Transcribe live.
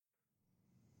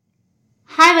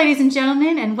Hi, ladies and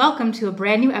gentlemen, and welcome to a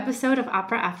brand new episode of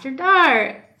Opera After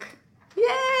Dark.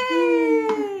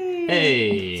 Yay!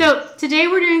 Hey! So today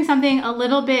we're doing something a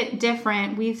little bit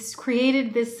different. We've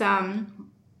created this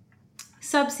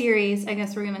sub-series, I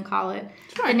guess we're going to call it,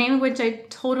 the name of which I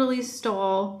totally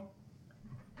stole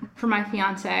from my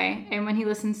fiance. And when he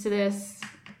listens to this,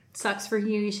 sucks for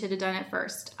you. You should have done it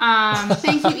first.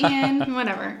 Thank you, Ian.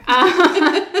 Whatever.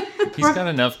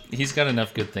 He's got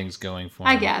enough good things going for him.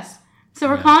 I guess. So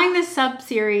we're calling this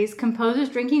sub-series Composers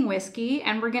Drinking Whiskey,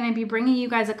 and we're going to be bringing you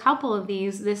guys a couple of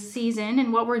these this season.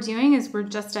 And what we're doing is we're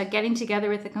just getting together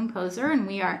with a composer, and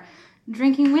we are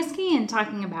drinking whiskey and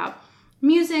talking about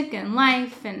music and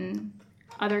life and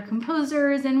other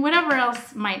composers and whatever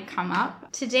else might come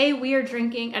up. Today we are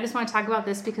drinking, I just want to talk about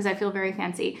this because I feel very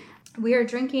fancy. We are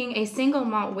drinking a single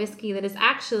malt whiskey that is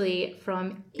actually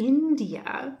from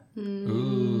India.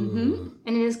 Ooh.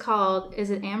 And it is called, is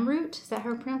it Amrut? Is that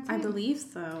how it's pronounced? I believe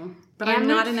so. But Amrut I'm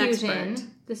not an Fusion. expert.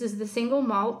 This is the single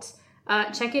malt.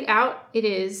 Check it out. It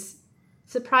is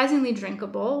surprisingly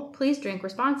drinkable. Please drink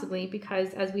responsibly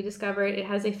because, as we discovered, it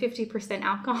has a 50%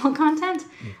 alcohol content.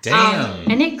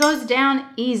 Damn. And it goes down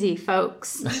easy,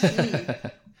 folks.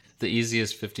 The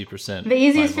easiest 50%. The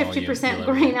easiest by volume 50% you'll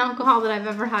ever grain get. alcohol that I've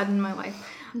ever had in my life.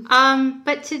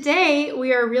 But today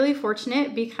we are really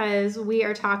fortunate because we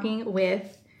are talking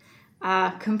with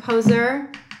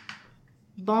composer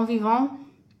bon vivant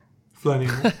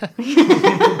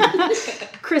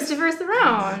Christopher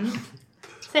Cerrone.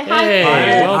 Say hi. Hey,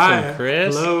 Chris. welcome,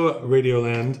 Chris. Hello,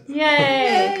 Radioland.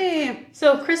 Yay.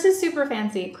 So Chris is super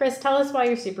fancy. Chris, tell us why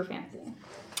you're super fancy.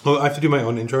 Oh, I have to do my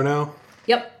own intro now?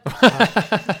 Yep. That's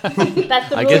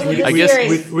the I rules guess- of the I guess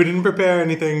series. We didn't prepare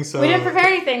anything, so... We didn't prepare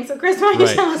anything, so Chris, why don't you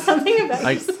Right. tell us something about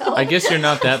yourself? I guess you're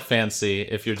not that fancy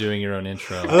if you're doing your own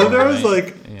intro. There was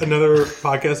right? another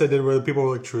podcast I did where the people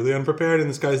were truly unprepared, and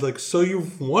this guy's like, so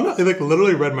you've won... He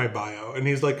literally read my bio, and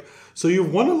he's like, so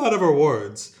you've won a lot of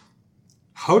awards.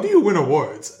 How do you win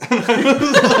awards? Is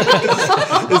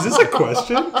this a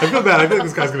question? I feel bad. I feel like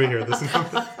this guy's going to hear this.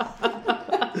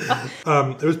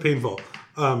 It was painful.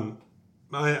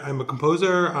 I'm a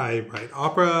composer. I write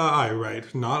opera. I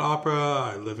write not opera.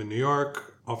 I live in New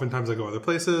York. Oftentimes I go other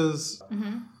places.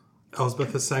 Mm-hmm.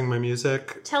 Elspeth has sang my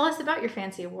music. Tell us about your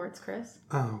fancy awards, Chris.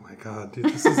 Oh my god, dude.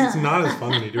 It's not as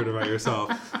fun when you do it about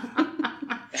yourself.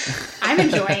 I'm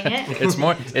enjoying it.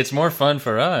 It's more fun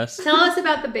for us. Tell us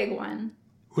about the big one.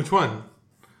 Which one?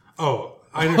 Oh,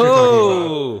 I know what you're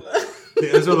talking about. Oh,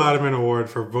 The Ezra Latimer Award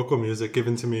for vocal music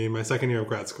given to me my second year of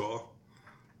grad school.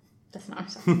 That's not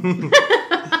what I'm saying.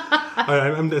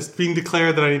 I'm just being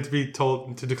declared that I need to be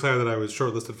told to declare that I was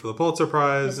shortlisted for the Pulitzer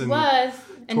Prize. And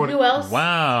who else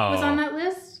wow. was on that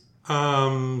list?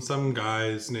 Some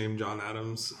guys named John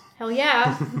Adams. Hell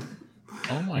yeah.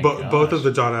 Oh my Both gosh. of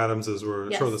the John Adamses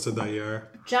were Yes. shortlisted that year.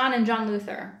 John and John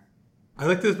Luther. I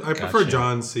like this. I prefer Gotcha.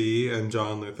 John C. and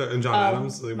John Luther and John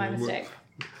Adams. My mistake.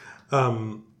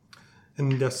 And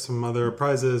yes, some other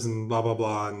prizes and blah blah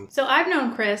blah. And So I've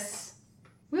known Chris.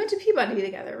 We went to Peabody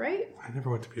together, right? I never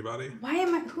went to Peabody. Who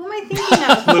am I thinking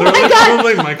of? Literally,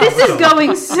 probably Mike This is Costello.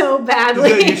 going so badly.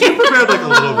 Yeah, you should have prepared a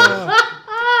little bit.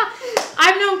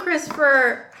 I've known Chris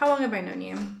for, how long have I known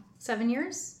you? 7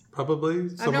 years? Probably.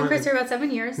 I've known Chris for about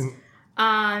 7 years.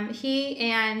 He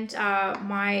and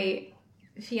my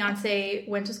fiance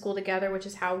went to school together, which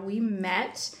is how we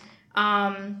met.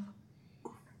 And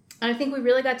I think we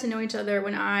really got to know each other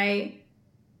when I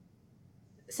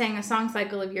sang a song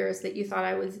cycle of yours that you thought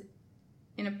I was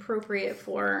inappropriate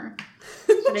for.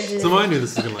 But I did So I knew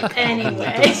this was going to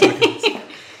anyway.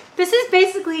 This is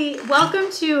basically welcome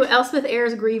to Elspeth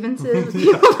Ayres' grievances with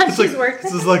people that she's worked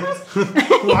This is like,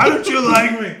 why don't you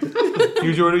like me?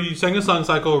 You sang a song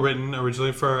cycle written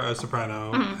originally for a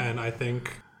soprano, and I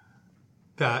think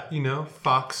that,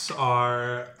 Fox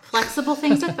are... flexible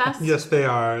things at best. Yes, they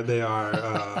are. They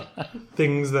are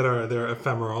things they're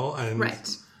ephemeral, and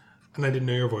Right. And I didn't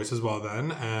know your voice as well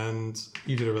then, and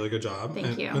you did a really good job.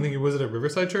 Thank you. I think was it at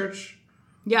Riverside Church?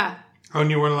 Yeah. Oh,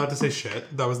 and you weren't allowed to say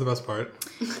shit. That was the best part.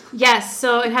 Yes,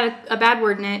 so it had a bad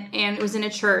word in it, and it was in a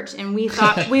church, and we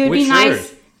thought we would be Which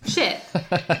nice. Shit.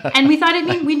 And we thought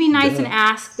we'd be nice and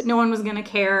ask, but no one was going to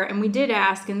care, and we did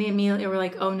ask, and they immediately were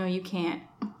like, oh, no, you can't.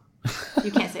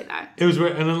 You can't say that. It was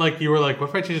weird, and then you were like, "What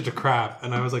if I change it to crap?"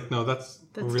 And I was like, "No, that's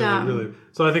really, dumb. really."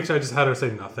 So I think I just had her say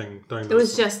nothing during. It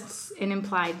was just an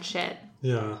implied shit.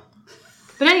 Yeah.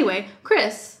 But anyway,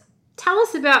 Chris, tell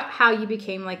us about how you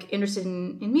became interested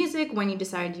in music, when you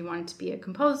decided you wanted to be a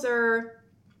composer.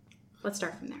 Let's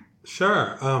start from there.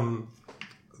 Sure. I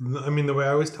mean, the way I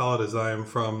always tell it is I am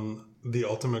from the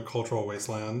ultimate cultural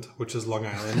wasteland, which is Long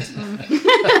Island.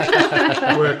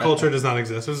 where culture does not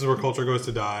exist. This is where culture goes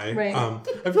to die. Right.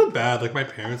 I feel bad. Like, my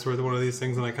parents were one of these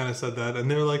things, and I kind of said that, and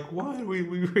they're like, "What?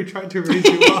 We tried to raise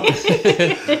you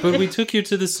up." But we took you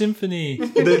to the symphony. I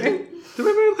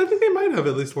think they might have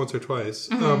at least once or twice.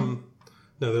 No,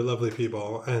 they're lovely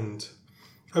people, and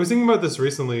I was thinking about this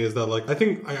recently. Is that, like, I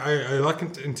think I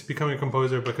lucked into becoming a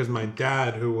composer because my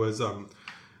dad, who was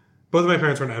both of my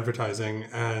parents were in advertising,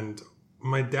 and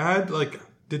my dad, like,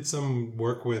 did some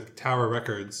work with Tower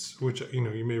Records, which, you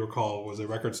may recall was a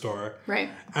record store. Right.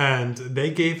 And they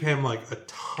gave him, like, a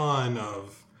ton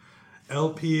of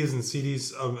LPs and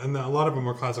CDs, and a lot of them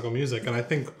were classical music. And I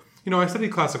think, I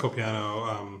studied classical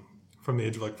piano from the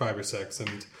age of, like, 5 or 6,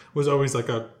 and was always, like,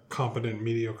 a competent,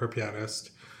 mediocre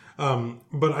pianist.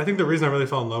 But I think the reason I really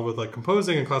fell in love with, like,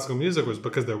 composing and classical music was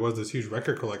because there was this huge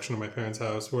record collection in my parents'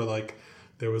 house where, like,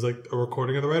 there was, like, a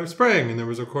recording of The Rite of Spring, and there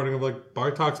was a recording of, like,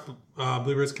 Bartok's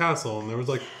Bluebeard's Castle, and there was,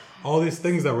 like, all these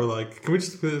things that were, like,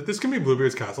 this can be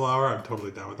Bluebeard's Castle Hour. I'm totally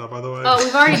down with that, by the way. Oh,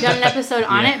 we've already done an episode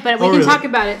on it, but we can talk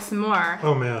about it some more.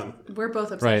 Oh, man. We're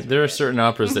both obsessed. Right. There are certain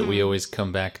operas that we always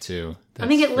come back to. I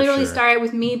think it literally started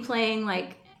with me playing,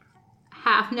 like,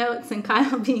 half notes and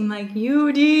Kyle being like,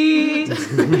 UD,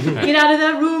 get out of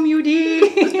that room,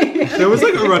 UD. There was,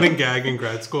 like, a running gag in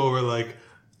grad school where, like,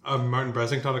 Martin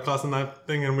Bressing taught a class on that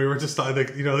thing, and we were just like,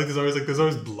 like, there's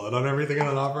always blood on everything in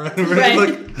an opera, and Right.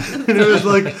 and it was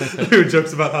like, there were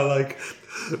jokes about how, like,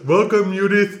 welcome,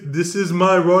 Judith, this is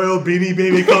my royal Beanie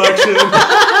Baby collection.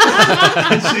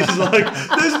 And she's like,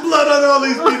 there's blood on all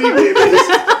these Beanie Babies.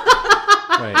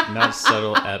 Right, not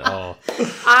subtle at all.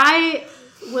 I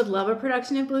would love a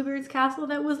production of Bluebeard's Castle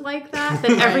that was like that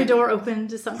every door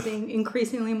opened to something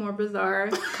increasingly more bizarre,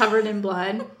 covered in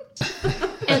blood.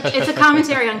 It's a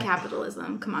commentary on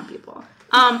capitalism. Come on, people.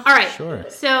 All right. Sure.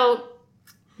 So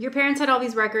your parents had all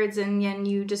these records, and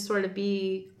you just sort of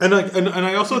be... And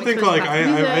I also think, like, I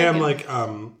am, music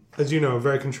like, as you know, a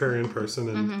very contrarian person,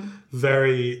 and I was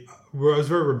a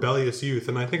very rebellious youth,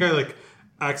 and I think I, like,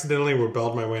 accidentally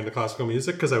rebelled my way into classical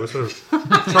music because I was sort of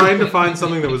trying to find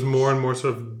something that was more and more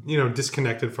sort of,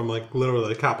 disconnected from, like,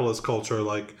 literally capitalist culture,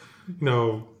 like,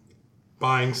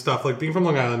 buying stuff. Like, being from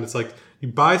Long Island, it's like you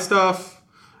buy stuff,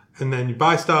 and then you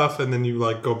buy stuff, and then you,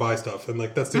 like, go buy stuff. And,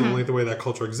 like, that's the only the way that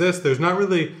culture exists. There's not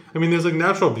really... I mean, there's, like,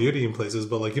 natural beauty in places,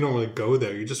 but, like, you don't really go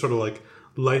there. You just sort of, like...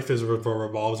 Life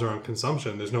revolves around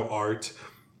consumption. There's no art.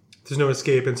 There's no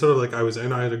escape. And sort of, like,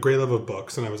 I had a great love of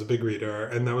books, and I was a big reader,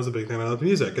 and that was a big thing. I loved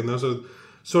music. And those are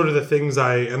sort of the things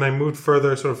I moved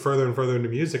further and further into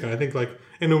music. And I think, like,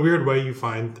 in a weird way, you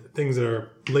find things that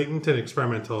are latent and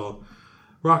experimental...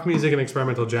 rock music and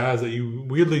experimental jazz that you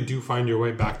weirdly do find your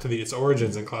way back to its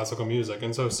origins in classical music.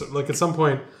 And so, like, at some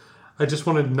point, I just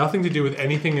wanted nothing to do with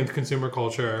anything in consumer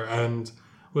culture and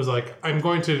was like, I'm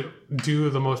going to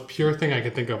do the most pure thing I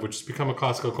could think of, which is become a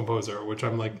classical composer, which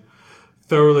I'm, like,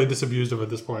 thoroughly disabused of at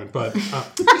this point. But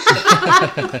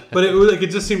but it was, like,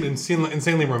 it just seemed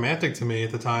insanely romantic to me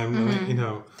at the time,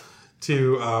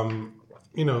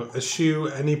 to eschew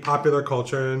any popular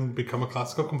culture and become a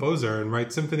classical composer and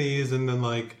write symphonies and then,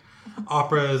 like,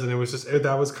 operas, and it was just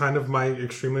that was kind of my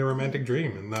extremely romantic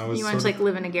dream. And that was you wanted to, like,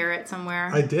 live in a garret somewhere.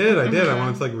 I did. I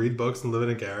wanted to, like, read books and live in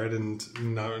a garret and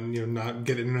not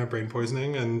get internet brain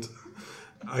poisoning, and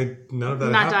none of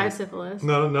that not happened. die of syphilis.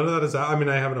 No, none of that is. I mean,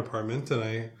 I have an apartment,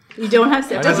 and you don't have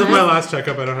syphilis. as of my last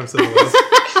checkup, I don't have syphilis.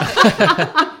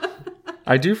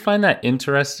 I do find that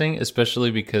interesting,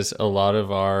 especially because a lot of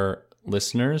our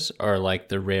listeners are, like,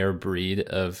 the rare breed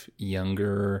of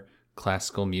younger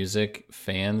classical music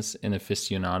fans and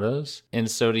aficionados. And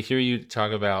so to hear you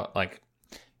talk about, like,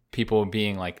 people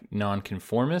being, like,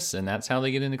 nonconformists and that's how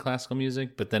they get into classical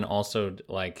music, but then also,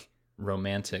 like,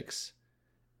 romantics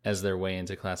as their way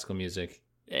into classical music.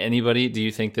 Anybody, do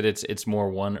you think that it's more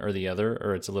one or the other,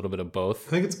 or it's a little bit of both?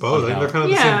 I think it's both. I think they're kind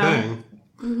of the same thing.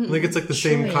 Mm-hmm. I think it's, like, the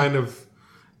same kind of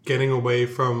getting away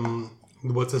from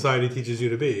what society teaches you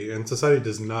to be, and society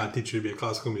does not teach you to be a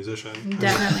classical musician.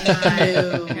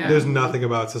 Definitely not. There's nothing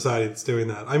about society that's doing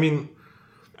that. I mean,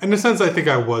 in a sense, I think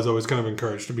I was always kind of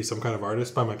encouraged to be some kind of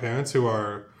artist by my parents, who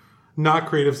are not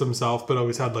creatives themselves, but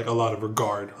always had, like, a lot of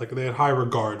regard. Like, they had high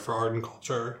regard for art and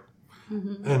culture,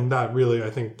 and that really,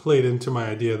 I think, played into my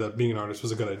idea that being an artist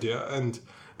was a good idea. And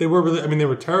they were really, I mean, they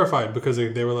were terrified because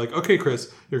they were like, okay,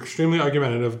 Chris, you're extremely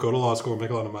argumentative, go to law school and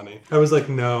make a lot of money. I was like,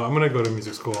 no, I'm going to go to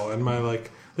music school. And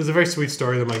there's a very sweet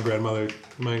story that my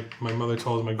mother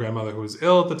told my grandmother, who was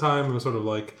ill at the time, and was sort of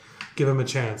like, give him a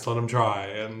chance, let him try.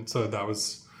 And so that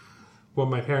was what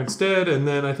my parents did. And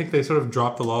then I think they sort of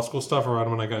dropped the law school stuff around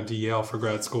when I got into Yale for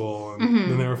grad school. And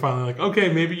then they were finally like,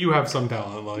 okay, maybe you have some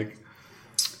talent. Like,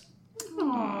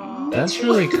 that's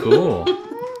really cool.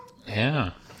 Yeah.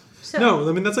 no,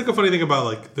 I mean that's like a funny thing about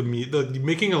like the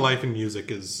making a life in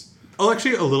music is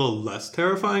actually a little less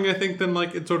terrifying, I think, than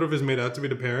like it sort of is made out to be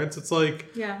to parents. It's like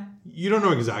you don't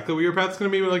know exactly what your path's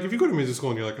going to be, but like if you go to music school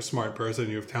and you're like a smart person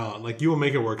and you have talent, like you will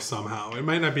make it work somehow. It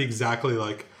might not be exactly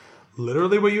like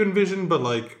literally what you envision, but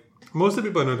like most of the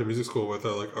people I know to music school with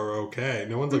are okay.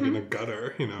 No one's like in a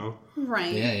gutter, you know.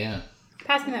 Right. Yeah.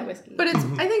 Pass me that whiskey. But I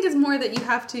think it's more that you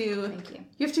have to. Thank you.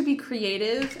 You have to be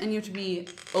creative and you have to be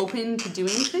open to doing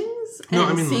things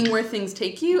and seeing where things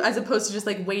take you, as opposed to just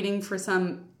like waiting for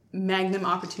some magnum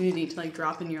opportunity to like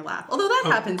drop in your lap. Although that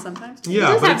happens sometimes.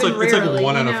 Yeah, but it's like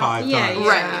 1 out of 5 times.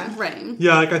 Yeah. Right.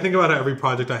 Yeah, like I think about how every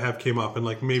project I have came up and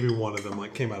like maybe one of them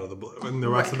like came out of the blue, and the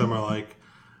rest of them are like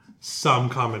some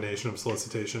combination of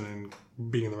solicitation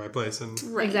and being in the right place. And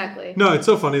Exactly. no, it's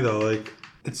so funny though. Like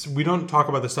we don't talk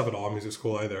about this stuff at all in music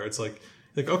school either. It's like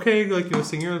okay, like you know,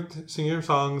 sing your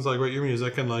songs, like write your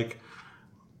music, and like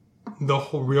the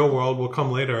whole real world will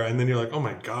come later. And then you're like, oh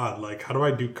my god, like how do I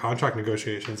do contract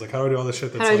negotiations? Like how do I do all this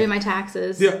shit? That's How do I do my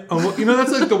taxes? Yeah, you know,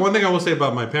 that's like the one thing I will say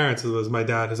about my parents was my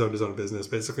dad has owned his own business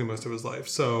basically most of his life.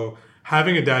 So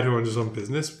having a dad who owns his own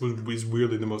business was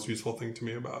weirdly the most useful thing to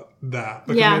me about that.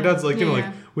 Because my dad's like, you know, like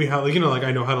we have, like, you know, like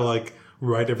I know how to like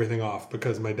write everything off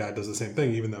because my dad does the same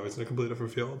thing, even though it's in a completely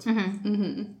different field.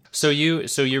 So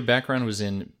your background was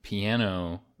in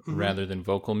piano rather than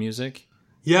vocal music?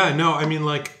 Yeah, no, I mean,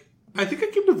 like, I think I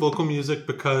came to vocal music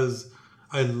because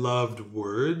I loved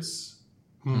words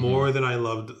more than I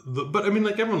loved but I mean,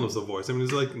 like, everyone loves the voice. I mean,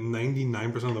 it's like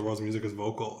 99% of the world's music is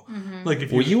vocal. Like,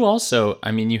 if you also,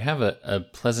 I mean, you have a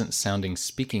pleasant sounding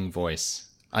speaking voice.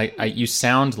 You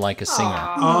sound like a singer.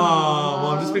 Oh,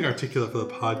 well, I'm just being articulate for the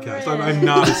podcast. I'm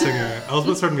not a singer.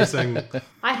 Elspeth heard me sing.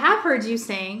 I have heard you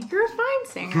sing. You're a fine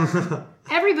singer.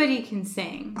 Everybody can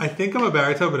sing. I think I'm a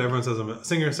baritone, but everyone says I'm a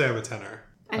singer. Say I'm a tenor.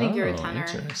 I think you're a tenor.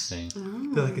 Interesting.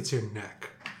 They're like, it's your neck.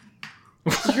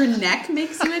 Your neck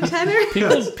makes you a tenor?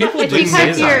 People It's do say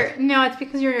because that. it's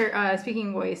because your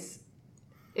speaking voice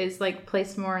is like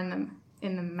placed more in the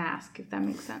mask, if that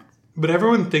makes sense. But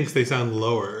everyone thinks they sound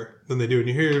lower than they do. And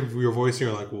you hear your voice and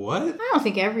you're like, what? I don't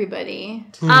think everybody.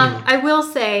 I will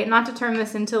say, not to turn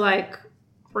this into like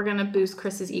we're gonna boost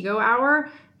Chris's ego hour,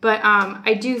 but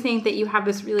I do think that you have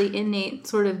this really innate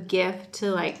sort of gift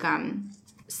to like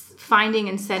finding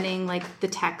and setting like the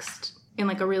text in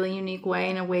like a really unique way,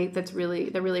 in a way that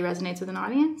really resonates with an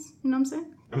audience. You know what I'm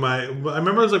saying? I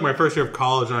remember it was like my first year of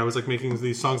college, and I was like making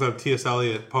these songs out of T.S.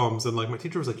 Eliot poems, and like my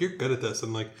teacher was like, "You're good at this,"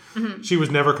 and like she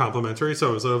was never complimentary,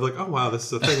 so it was sort of like, "Oh wow, this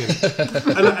is a thing."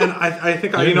 And I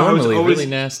think I was always really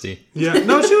nasty. Yeah,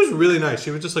 no, she was really nice.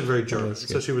 She was just like very German,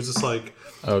 so she was just like,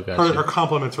 gotcha. her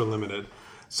compliments were limited.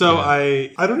 So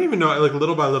I don't even know. Like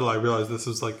little by little, I realized this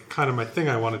was like kind of my thing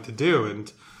I wanted to do,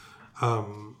 and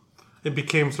it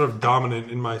became sort of dominant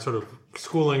in my sort of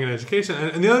schooling and education.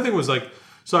 And the other thing was like,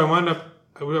 so I went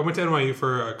to NYU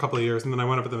for a couple of years, and then I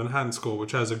went up at the Manhattan School,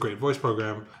 which has a great voice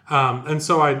program. And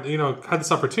so I, had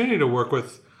this opportunity to work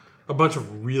with a bunch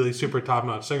of really super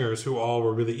top-notch singers who all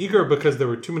were really eager because there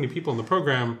were too many people in the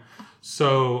program.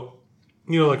 So,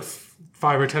 like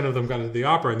 5 or 10 of them got into the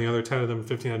opera, and the other 10 of them,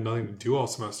 15, had nothing to do all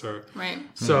semester. Right.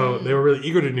 So they were really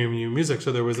eager to do new music.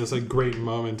 So there was this like great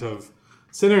moment of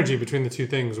synergy between the two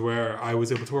things where I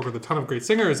was able to work with a ton of great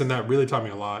singers, and that really taught me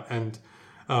a lot. And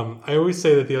I always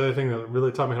say that the other thing that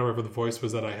really taught me how to write for the voice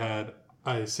was that I had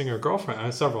a singer girlfriend. I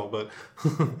have several, but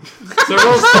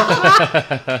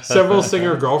several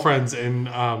singer girlfriends in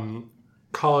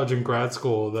college and grad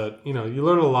school that, you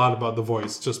learn a lot about the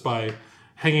voice just by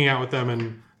hanging out with them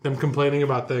and them complaining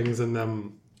about things and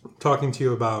them talking to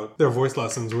you about their voice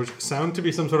lessons, which sound to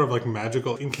be some sort of like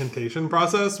magical incantation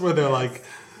process where they're like,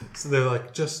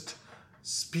 just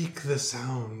speak the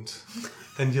sound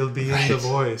and you'll be in the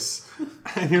voice.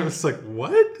 And you're just like,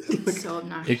 what? It's so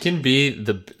obnoxious. It can be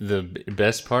the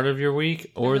best part of your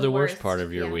week or the worst part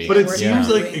of your week. But it seems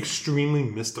like extremely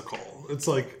mystical. It's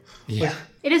like... Yeah.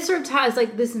 It is sort of has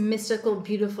like this mystical,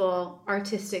 beautiful,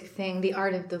 artistic thing, the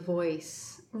art of the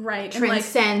voice. Right.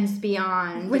 Transcends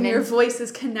beyond. When your voice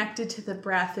is connected to the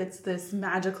breath, it's this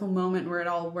magical moment where it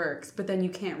all works, but then you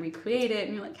can't recreate it,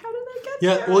 and you're like, how did I get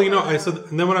there? Yeah, well,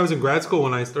 and then when I was in grad school,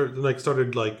 when I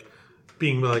started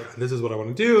being like, this is what I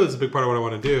want to do, this is a big part of what I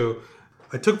want to do,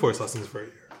 I took voice lessons for a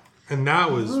year. And that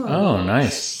was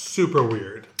nice. Super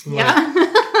weird. Yeah.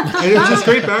 And it was just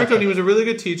great baritone. He was a really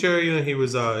good teacher. He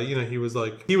was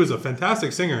a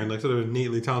fantastic singer and like sort of a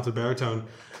neatly talented baritone.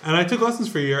 And I took lessons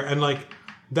for a year, and like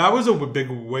that was a big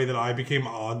way that I became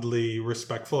oddly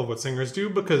respectful of what singers do,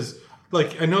 because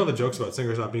like I know the jokes about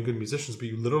singers not being good musicians, but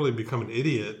you literally become an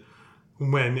idiot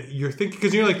when you're thinking,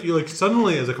 because you're like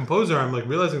suddenly as a composer, I'm like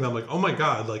realizing that I'm like, oh my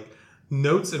god, like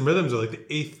notes and rhythms are like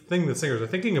the eighth thing that singers are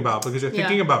thinking about, because you're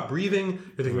thinking about breathing,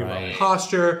 you're thinking about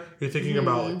posture, you're thinking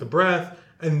about like the breath,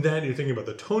 and then you're thinking about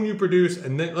the tone you produce,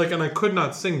 and then like, and I could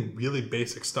not sing really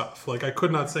basic stuff. Like I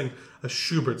could not sing a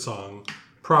Schubert song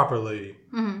properly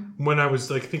when I was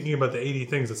like thinking about the 80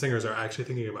 things that singers are actually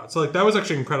thinking about. So like that was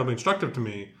actually incredibly instructive to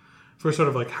me for sort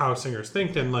of like how singers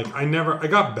think. And like I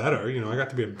got better, you know, I got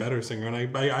to be a better singer. And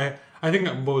I think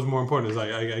what was more important is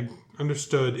I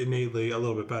understood innately a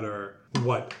little bit better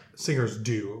what singers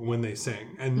do when they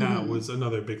sing. And that was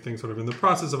another big thing sort of in the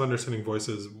process of understanding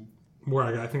voices, where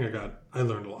I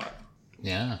learned a lot.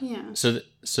 Yeah. So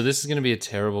this is going to be a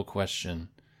terrible question,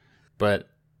 but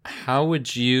how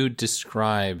would you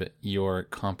describe your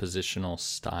compositional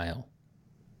style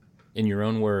in your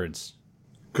own words?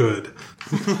 Good.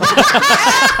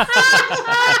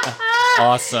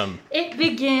 Awesome. It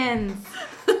begins.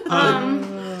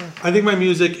 I think my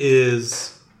music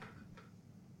is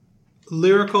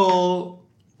lyrical,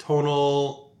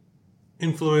 tonal,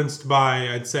 influenced by,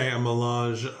 I'd say, a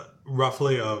melange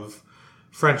roughly of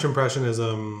French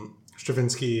Impressionism,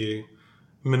 Stravinsky,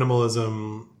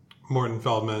 minimalism, Morton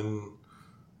Feldman,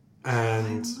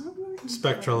 and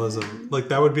spectralism. Like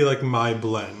that would be like my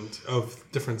blend of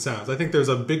different sounds. I think there's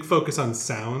a big focus on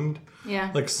sound,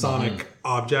 like sonic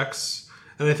objects,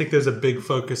 and I think there's a big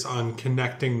focus on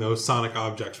connecting those sonic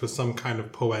objects with some kind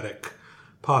of poetic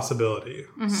possibility.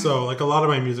 So like a lot of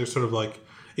my music sort of like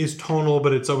is tonal,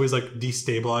 but it's always like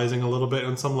destabilizing a little bit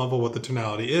on some level what the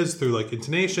tonality is through like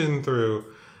intonation, through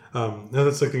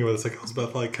that's like thing about it's like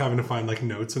Elspeth like having to find like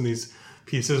notes in these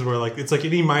pieces where like it's like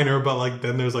an E minor, but like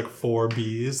then there's like 4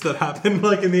 B's that happen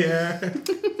like in the air.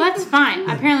 That's fine.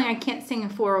 Apparently I can't sing a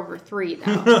 4/3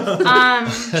 though.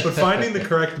 But finding the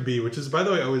correct B, which is by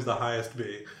the way always the highest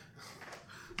B.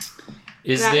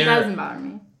 That doesn't bother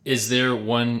me. Is there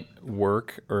one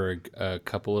work or a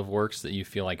couple of works that you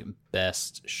feel like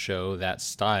best show that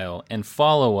style? And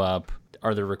follow up,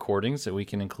 are there recordings that we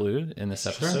can include in this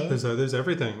episode? Sure, there's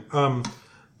everything.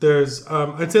 There's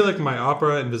I'd say like my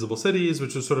opera Invisible Cities,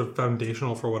 which is sort of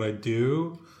foundational for what I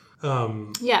do.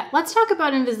 Let's talk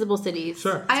about Invisible Cities.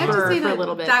 Sure. I have to say that a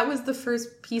little bit. That was the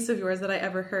first piece of yours that I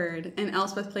ever heard, and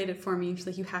Elspeth played it for me. She's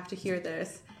like, you have to hear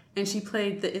this. And she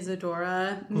played the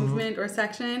Isadora movement or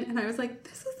section, and I was like,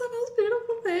 this is the most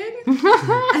beautiful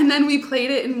thing. And then we played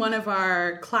it in one of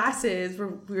our classes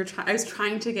where I was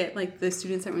trying to get like the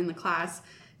students that were in the class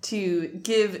to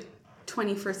give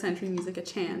 21st century music a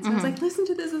chance. And I was like, listen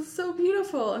to this, it's so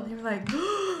beautiful. And they were like,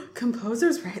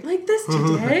 composers write like this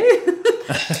today?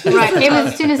 Right. It was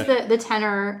as soon as the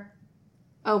tenor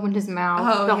opened his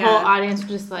mouth, the whole audience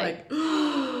was just like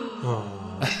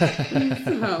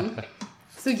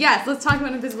So yes, let's talk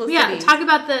about Invisible Cities. Yeah, talk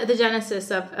about the genesis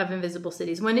of Invisible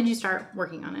Cities. When did you start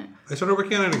working on it? I started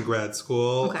working on it in grad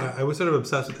school. Okay. I was sort of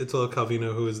obsessed with Italo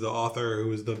Calvino, who is the author,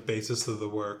 who is the basis of the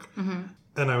work.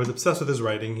 And I was obsessed with his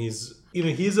writing. He's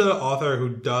an author who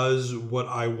does what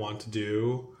I want to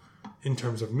do in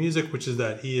terms of music, which is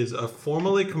that he is a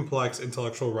formally complex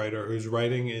intellectual writer whose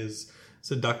writing is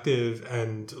seductive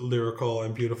and lyrical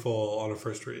and beautiful on a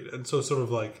first read. And so sort of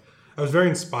like I was very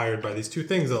inspired by these two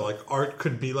things that like art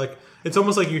could be like. It's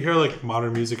almost like you hear like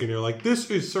modern music and you're like, this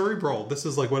is cerebral, this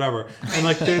is like whatever, and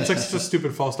like it's like such a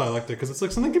stupid false dialectic, because it's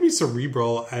like something can be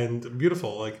cerebral and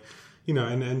beautiful, like, you know,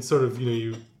 and sort of, you know,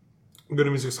 you go to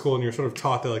music school and you're sort of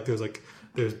taught that like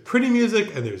there's pretty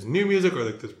music and there's new music, or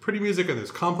like there's pretty music and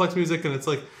there's complex music, and it's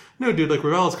like, no dude, like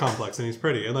Ravel is complex and he's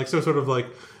pretty, and like so sort of like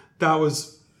that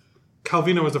was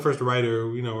Calvino was the first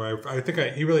writer, you know, where I think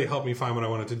he really helped me find what I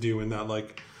wanted to do, in that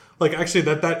like actually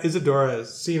that Isadora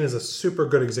is seen as a super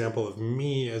good example of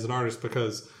me as an artist,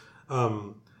 because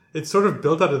it's sort of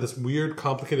built out of this weird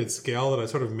complicated scale that I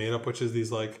sort of made up, which is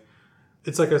these like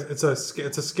it's a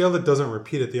scale that doesn't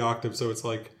repeat at the octave, so it's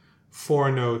like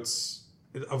 4 notes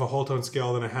of a whole tone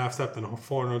scale, then a half step, then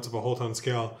 4 notes of a whole tone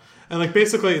scale, and like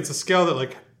basically it's a scale that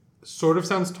like sort of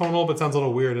sounds tonal but sounds a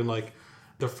little weird, and like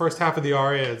the first half of the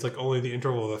aria it's like only the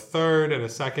interval of a third and a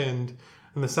second,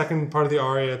 and the second part of the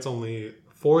aria it's only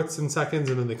fourths and seconds,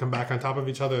 and then they come back on top of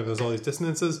each other, and there's all these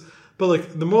dissonances. But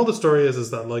like the moral of the story is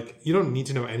that like you don't need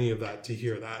to know any of that to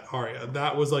hear that aria.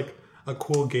 That was like a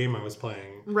cool game I was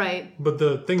playing, right? But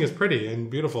the thing is pretty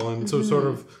and beautiful, and so sort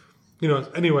of, you know,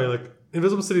 anyway, like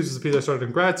Invisible Cities was a piece I started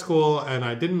in grad school, and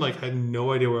I had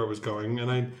no idea where it was going, and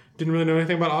I didn't really know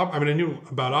anything about opera. I mean, I knew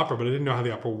about opera, but I didn't know how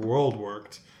the opera world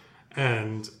worked,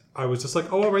 and I was just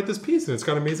like, oh, I'll write this piece, and it's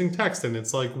got amazing text, and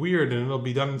it's like weird, and it'll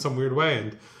be done in some weird way,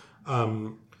 and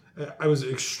I was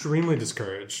extremely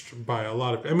discouraged by a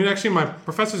lot of. I mean, actually, my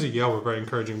professors at Yale were very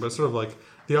encouraging, but sort of like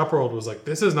the opera world was like,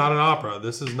 this is not an opera.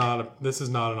 This is not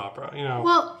an opera. You know.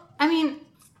 Well, I mean,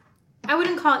 I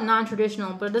wouldn't call it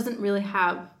non-traditional, but it doesn't really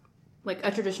have like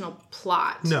a traditional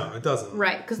plot. No, it doesn't.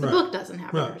 Right, because the book doesn't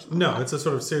have a traditional plot. It's a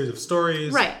sort of series of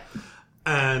stories. Right.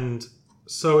 And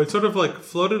so it sort of like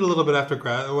floated a little bit after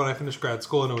when I finished grad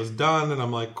school and it was done, and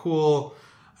I'm like, cool,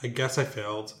 I guess I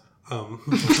failed. No, right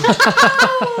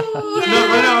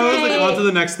now I was like on to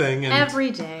the next thing. And every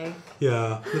day.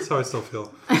 Yeah, that's how I still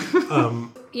feel.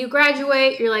 You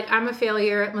graduate, you're like, I'm a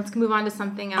failure. Let's move on to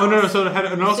something else. Oh, no. So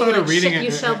I also had a reading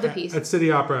you shelved the piece. at City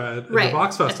Opera at the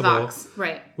Vox Festival. At Vox,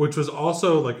 right. Which was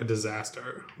also like a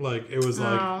disaster. Like, it was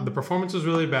like, the performance was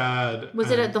really bad.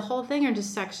 Was it the whole thing or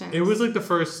just sections? It was like the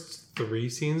first 3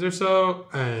 scenes or so.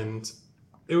 And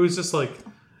it was just like,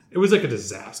 it was like a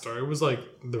disaster. It was like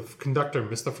the conductor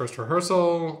missed the first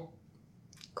rehearsal.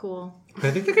 Cool.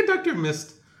 I think the conductor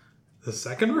missed the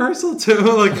second rehearsal too.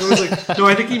 Like, it was like, no,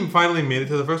 I think he finally made it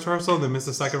to the first rehearsal and then missed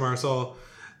the second rehearsal.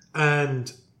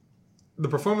 And the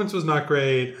performance was not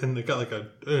great. And it got like an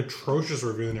atrocious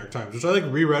review in the New York Times, which I like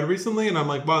reread recently. And I'm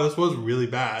like, wow, this was really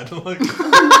bad. Like,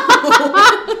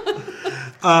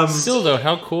 still though,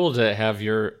 how cool to have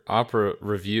your opera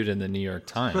reviewed in the New York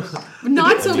Times.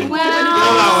 Not so well.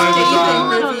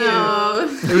 I don't know.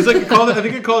 It was like, I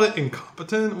think it called it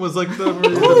incompetent was like the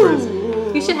phrase.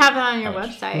 You should have that on your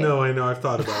website. No, I know. I've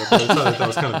thought about it, but I thought that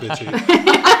was kind of bitchy.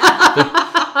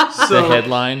 The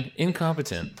headline,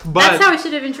 incompetent. But, that's how I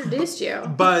should have introduced you.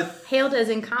 But hailed as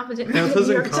incompetent. Hailed as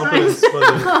incompetent.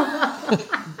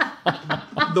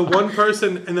 The one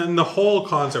person, and then the whole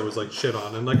concert was like shit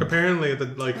on, and like apparently,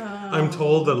 I'm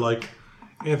told that like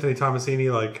Anthony Tomasini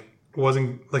like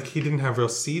wasn't like he didn't have real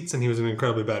seats, and he was in an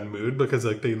incredibly bad mood because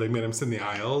like they like made him sit in the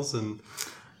aisles and.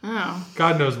 Oh.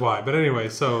 God knows why. But anyway,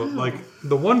 so like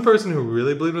the one person who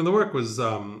really believed in the work was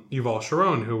Yuval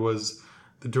Sharon, who was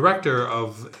the director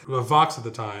of Vox at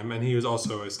the time, and he was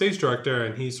also a stage director,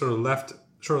 and he sort of left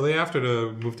shortly after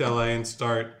to move to LA and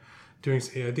start doing,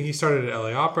 I think he started at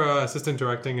LA Opera, assistant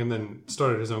directing, and then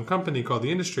started his own company called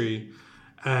The Industry.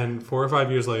 And 4 or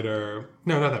 5 years later,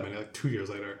 no, not that many, like 2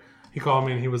 years later, he called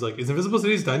me and he was like, is Invisible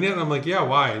Cities done yet? And I'm like, yeah,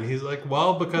 why? And he's like,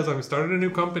 well, because I've started a new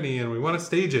company and we want to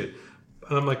stage it.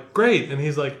 And I'm like, great. And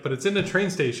he's like, but it's in a train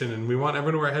station and we want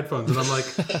everyone to wear headphones. And I'm like,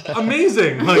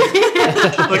 amazing. Like,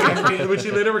 which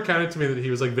he later recounted to me that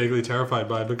he was like vaguely terrified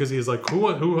by, because he's like, who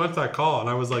wants that call? And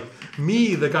I was like,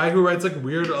 me, the guy who writes like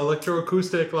weird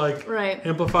electroacoustic, like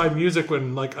amplified music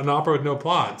when like an opera with no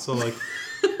plot. So like,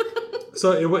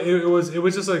 so it was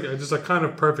just a kind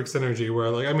of perfect synergy where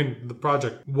like, I mean, the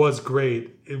project was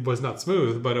great. It was not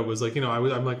smooth, but it was like, you know,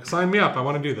 I'm like, sign me up. I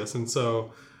want to do this. And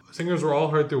so singers were all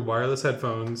heard through wireless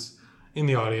headphones in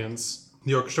the audience.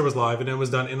 The orchestra was live, and it was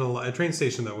done in a train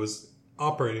station that was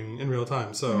operating in real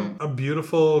time. So a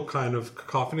beautiful kind of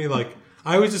cacophony. Like,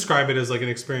 I always describe it as like an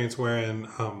experience wherein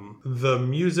the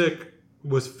music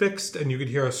was fixed and you could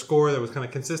hear a score that was kind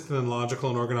of consistent and logical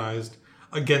and organized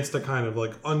against a kind of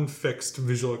like unfixed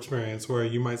visual experience where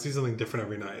you might see something different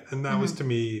every night. And that was, to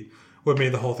me, what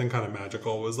made the whole thing kind of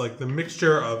magical, was like the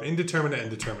mixture of indeterminate and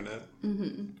determinate.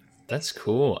 That's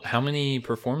cool. How many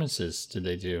performances did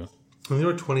they do? There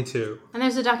were 22. And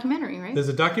there's a documentary, right? There's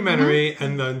a documentary,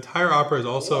 and the entire opera is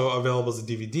also available as a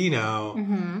DVD now.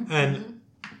 And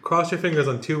cross your fingers,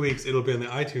 on 2 weeks, it'll be in the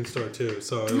iTunes store too.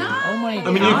 So Oh my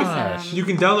I mean, gosh. you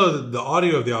can download the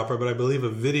audio of the opera, but I believe a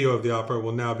video of the opera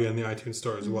will now be on the iTunes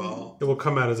store as well. It will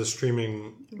come out as a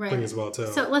streaming thing as well too.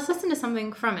 So let's listen to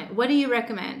something from it. What do you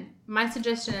recommend? My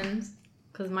suggestions,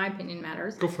 because my opinion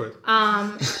matters. Go for it.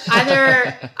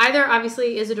 Either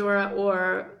obviously Isadora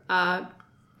or a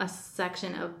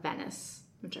section of Venice,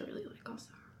 which I really like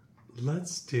also.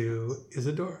 Let's do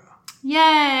Isadora.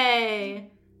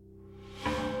 Yay!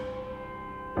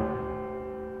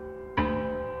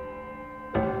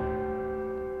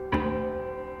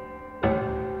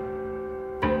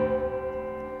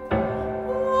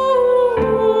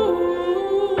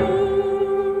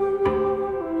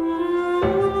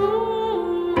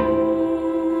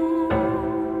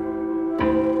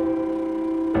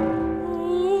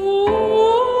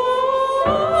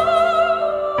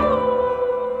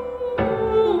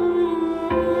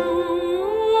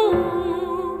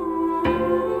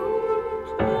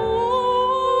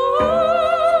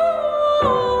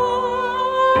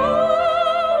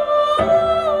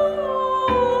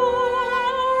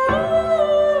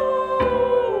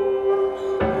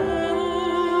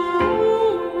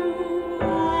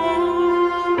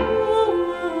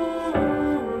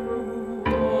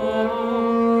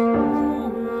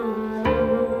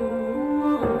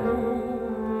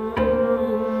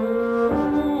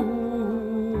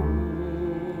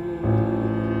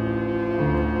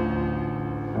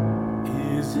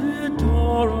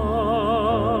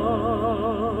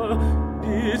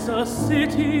 a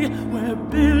city where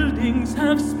buildings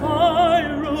have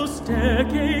spiral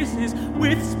staircases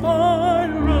with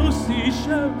spiral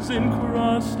seashells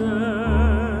encrusted.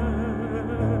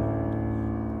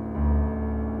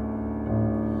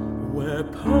 Where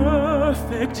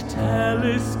perfect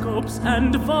telescopes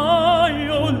and violins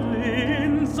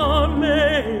are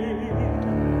made.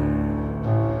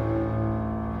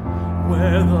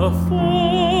 Where the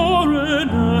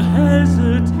foreigner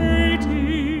hesitating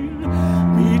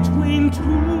between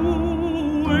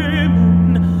two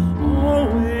women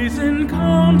always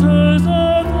encounters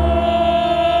a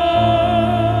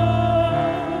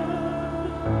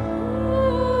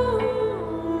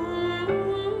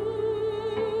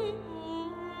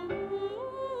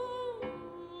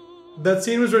That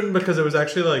scene was written because it was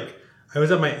actually like I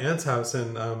was at my aunt's house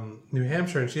in New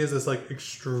Hampshire, and she has this like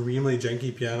extremely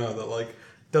janky piano that like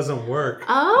doesn't work.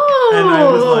 Oh, and I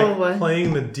was like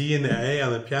playing the D and the A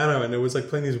on the piano, and it was like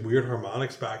playing these weird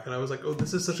harmonics back, and I was like, oh,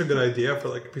 this is such a good idea for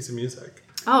like a piece of music.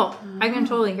 Oh, I can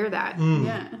totally hear that.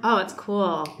 Yeah. Oh, it's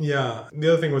cool. Yeah.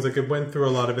 The other thing was like it went through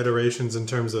a lot of iterations in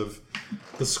terms of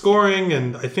the scoring,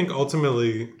 and I think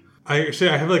ultimately, I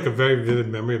have like a very vivid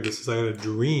memory of this. Is I had a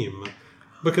dream.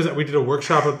 Because we did a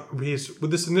workshop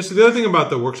with this initially. The other thing about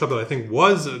the workshop that I think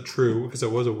was true, because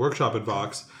it was a workshop at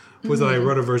Vox, was that I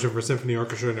wrote a version for symphony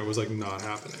orchestra, and it was like not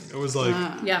happening. It was like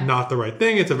not the right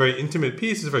thing. It's a very intimate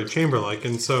piece. It's very chamber-like,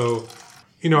 and so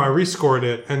I rescored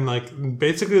it, and like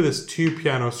basically this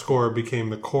 2-piano score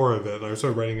became the core of it. I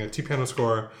started writing a 2-piano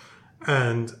score,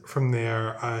 and from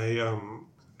there I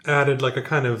added like a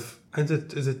kind of.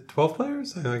 Is it 12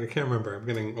 players? I can't remember. I'm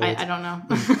getting old. I don't know.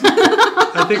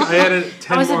 I think I added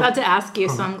 10 I was more. about to ask you,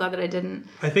 so I'm glad that I didn't.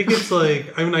 I think it's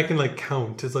like, I can like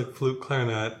count. It's like flute,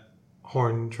 clarinet,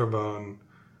 horn, trombone,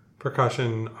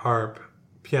 percussion, harp,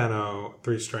 piano,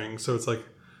 3 strings. So it's like,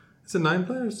 is it 9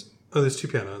 players? Oh, there's 2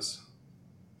 pianos.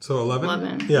 So 11?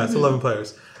 11. Yeah, it's 11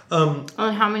 players. And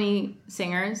how many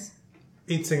singers?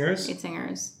 8 singers. 8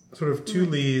 singers. Sort of 2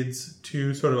 leads,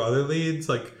 2 sort of other leads.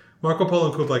 Like Marco Polo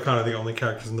and Kublai Khan are the only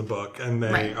characters in the book, and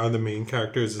they are the main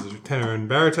characters as tenor and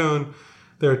baritone.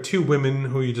 There are 2 women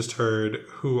who you just heard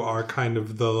who are kind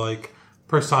of the like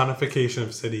personification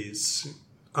of cities.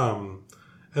 And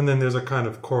then there's a kind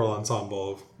of choral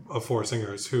ensemble of 4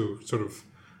 singers who sort of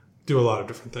do a lot of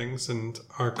different things and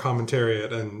are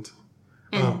commentariat and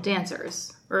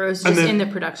dancers. Or it was just in the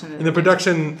production. In the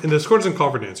production, in the score doesn't call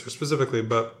for dancers specifically,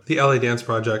 but the LA Dance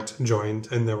Project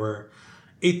joined, and there were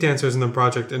 8 dancers in the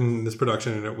project in this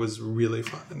production, and it was really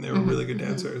fun, and they were really good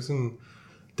dancers, and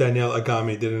Danielle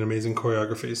Agami did an amazing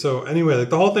choreography. So anyway, like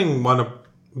the whole thing wound up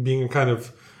being kind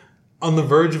of on the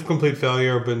verge of complete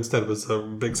failure, but instead was a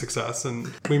big success.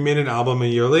 And we made an album a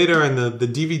year later, and the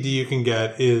DVD you can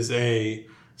get is a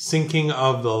syncing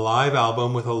of the live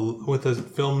album with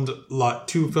a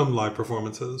 2 filmed live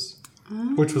performances,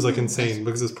 which was like insane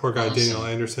because this poor guy Daniel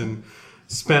Anderson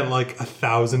spent like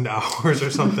 1,000 hours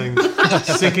or something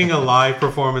syncing a live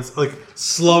performance, like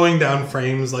slowing down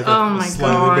frames like slightly.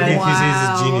 But he's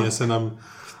a genius, and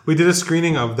we did a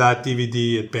screening of that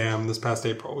DVD at BAM this past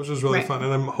April, which was really fun,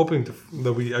 and I'm hoping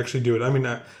that we actually do it. I mean,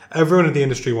 everyone in the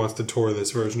industry wants to tour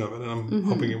this version of it, and I'm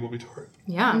hoping it will be toured.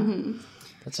 Yeah.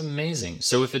 That's amazing.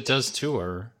 So if it does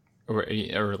tour, or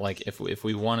like if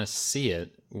we want to see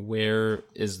it, where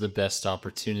is the best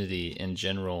opportunity in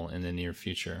general in the near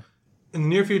future? In the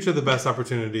near future, the best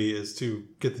opportunity is to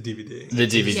get the DVD. The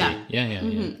DVD, yeah.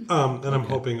 And I'm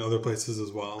hoping other places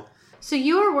as well. So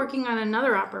you are working on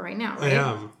another opera right now, right? I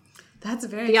am. That's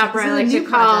very the opera I like to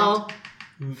call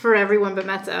For Everyone But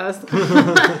Mezzos.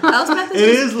 Elspeth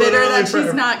is bitter that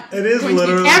she's not. It is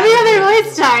literally every other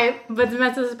voice type, but the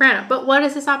mezzo soprano. But what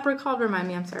is this opera called? Remind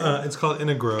me. I'm sorry. It's called In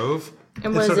a Grove.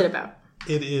 And what is it about?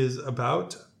 It is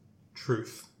about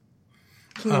truth.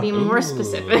 Can you be more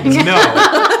specific?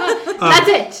 No. That's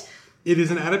it. It is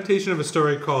an adaptation of a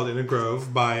story called In a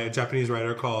Grove by a Japanese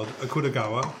writer called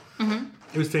Akutagawa.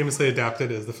 It was famously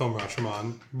adapted as the film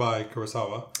Rashomon by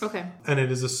Kurosawa. Okay. And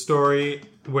it is a story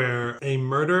where a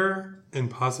murder and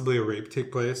possibly a rape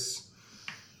take place.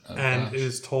 It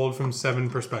is told from 7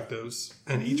 perspectives.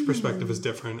 And each perspective is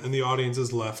different. And the audience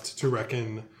is left to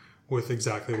reckon with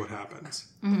exactly what happens.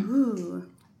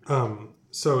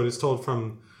 So it is told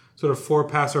from sort of 4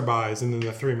 passerbys, and then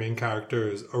the 3 main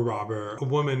characters: a robber, a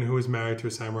woman who is married to a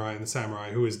samurai, and the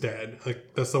samurai who is dead.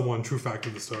 Like, that's the one true fact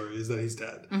of the story, is that he's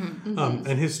dead.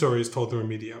 And his story is told through a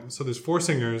medium. So there's 4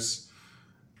 singers,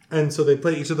 and so they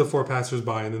play each of the 4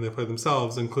 passersby, and then they play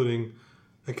themselves, including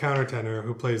a countertenor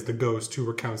who plays the ghost who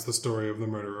recounts the story of the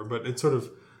murderer. But it's sort of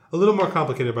a little more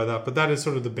complicated by that, but that is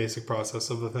sort of the basic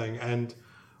process of the thing. And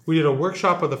we did a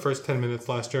workshop of the first 10 minutes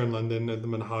last year in London at the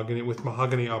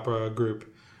Mahogany Opera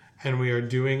Group. And we are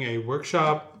doing a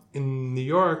workshop in New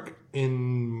York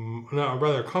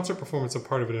a concert performance of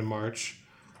part of it in March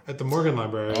at the Morgan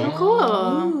Library. Oh,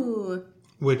 cool. Ooh.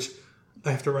 Which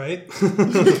I have to write.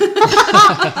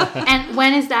 And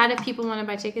when is that if people want to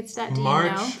buy tickets to that? Do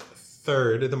March you know?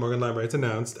 3rd at the Morgan Library. It's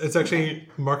announced. It's actually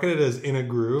marketed as In a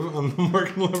Groove on the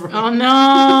Morgan Library. Oh, no.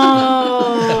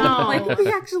 Like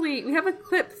we have a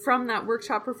clip from that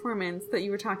workshop performance that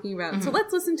you were talking about. So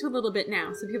let's listen to a little bit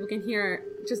now so people can hear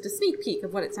just a sneak peek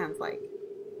of what it sounds like.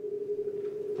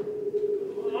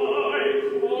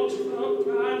 I caught the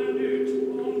bandit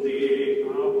on the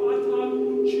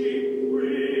Apatacucci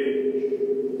Bridge.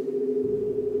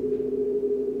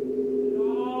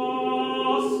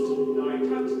 Last night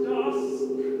at dusk,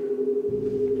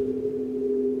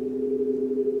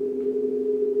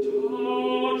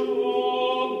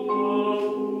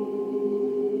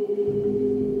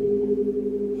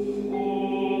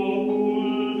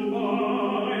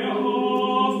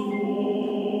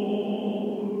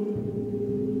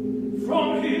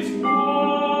 from his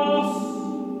boss,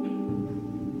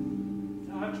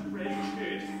 that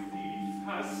wretched thief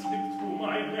has slipped through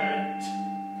my net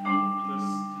countless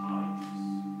times.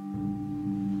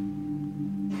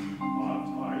 But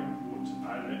I put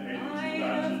an end to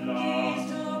that last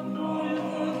night.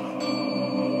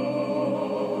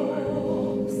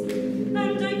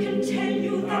 And I can tell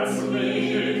you that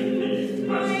Smith,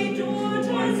 my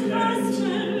daughter's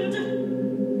husband,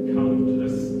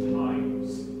 Countless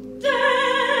times.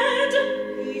 dead.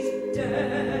 He's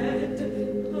dead.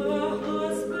 Her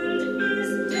husband is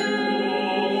dead.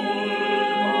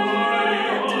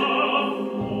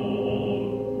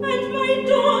 And my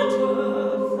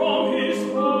daughter, From his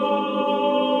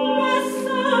home,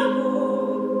 Masako,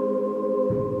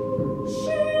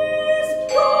 she's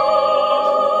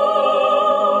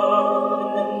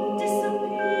gone,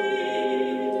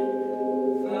 disappeared,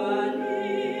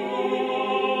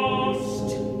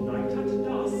 vanished. night at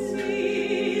dusk.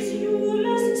 Please, you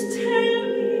must tell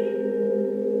me,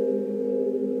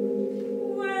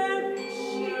 where is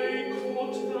she? I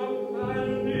caught the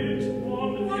bandit on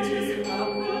What the has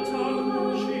happened to her?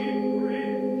 Apatacucci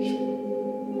Bridge.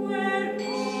 Where is I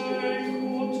she?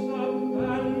 caught the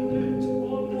bandit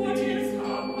on What the has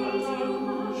happened to her?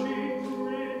 Apatacucci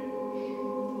Bridge.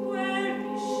 Where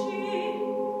is she?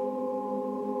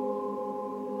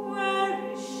 Where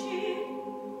is she?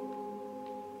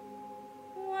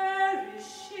 Where is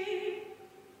she?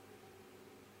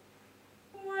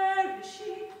 Where is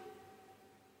she?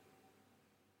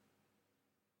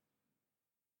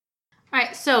 All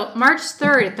right, so March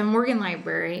 3rd at the Morgan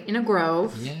Library in a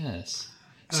grove. Yes.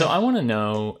 So I want to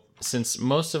know, since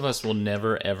most of us will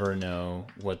never ever know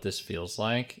what this feels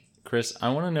like, Chris, I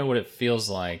want to know what it feels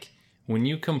like when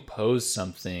you compose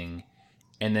something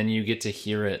and then you get to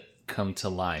hear it come to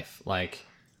life. Like,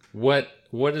 what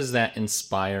does that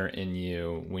inspire in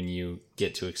you when you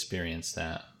get to experience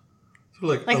that?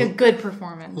 Like Like a good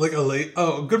performance.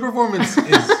 a good performance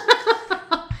is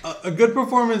a good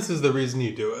performance is the reason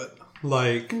you do it.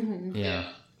 Like Yeah.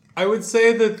 I would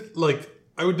say that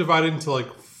I would divide it into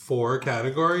 4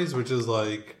 categories, which is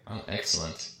Oh,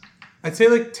 excellent. I'd say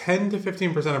 10 to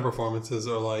 15% of performances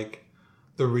are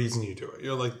the reason you do it.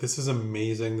 You're like, this is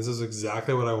amazing. This is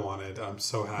exactly what I wanted. I'm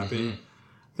so happy.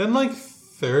 Then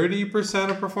 30%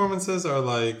 of performances are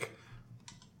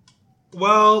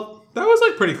well, that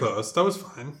was pretty close. That was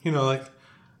fine.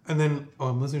 And then,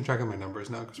 I'm losing track of my numbers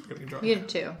now because we're getting drunk. You did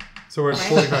too. So we're at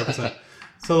 45%.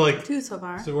 So 2 so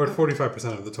far. so we're at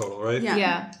 45% of the total, right? Yeah.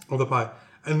 Yeah. Of the pie.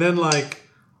 And then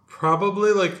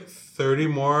probably 30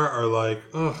 more are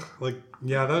ugh,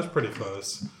 yeah, that was pretty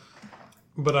close.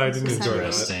 But I didn't enjoy that.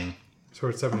 Interesting. So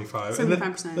we're at 75.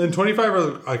 75%. And then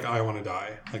 25 are I want to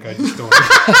die. I just don't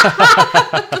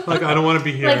I don't want to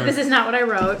be here. Like, this is not what I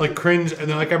wrote. Cringe. And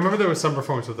then I remember there was some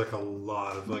performance with a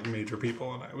lot of major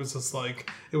people, and I was just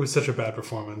it was such a bad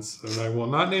performance. And I will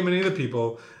not name any of the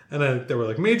people. And there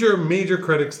were major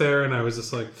critics there, and I was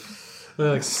just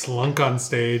I slunk on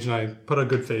stage, and I put a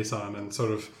good face on and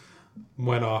sort of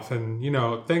went off. And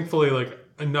thankfully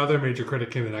another major critic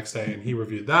came the next day, and he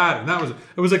reviewed that, and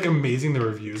it was amazing, the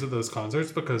reviews of those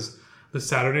concerts, because the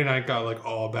Saturday night got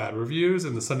all bad reviews,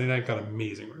 and the Sunday night got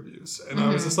amazing reviews. And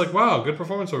I was just wow, good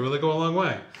performance will really go a long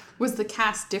way. Was the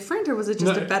cast different, or was it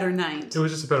just a better night? It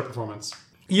was just a better performance.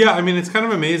 Yeah, I mean, it's kind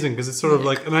of amazing because it's sort of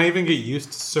and I even get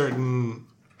used to certain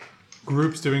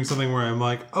groups doing something where I'm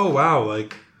oh wow,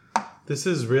 this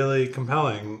is really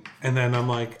compelling, and then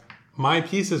I'm my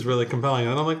piece is really compelling,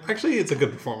 and I'm actually it's a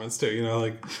good performance too,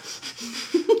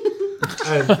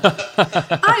 And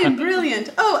I am brilliant.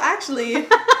 Oh, actually,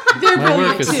 they're My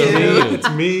brilliant work is so too. neat. it's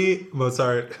me,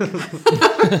 Mozart.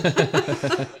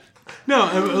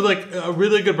 No, like a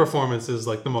really good performance is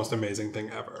like the most amazing thing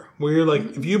ever. Where you're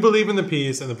like, if you believe in the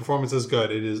piece and the performance is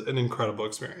good, it is an incredible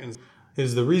experience. It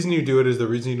is the reason you do it. Is the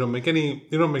reason you don't make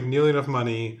nearly enough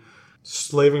money,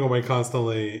 slaving away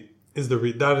constantly.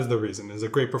 That is the reason. Is a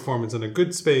great performance in a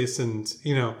good space, and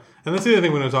and that's the other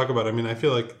thing we don't talk about. I mean, I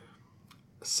feel like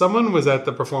someone was at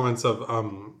the performance of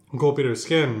Goldbeater's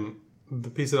Skin, the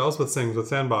piece that Elspeth sings with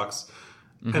Sandbox.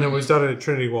 And it was done at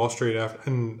Trinity Wall Street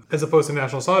and as opposed to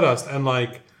National Sawdust. And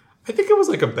like, I think it was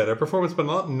like a better performance,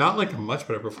 but not like a much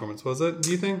better performance, was it?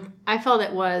 Do you think? I felt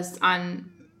it was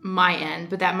on my end,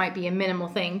 but that might be a minimal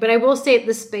thing. But I will say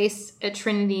the space at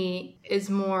Trinity is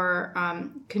more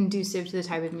conducive to the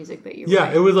type of music that you write.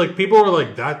 Yeah, it was like, people were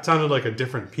like, that sounded like a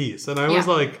different piece. And I was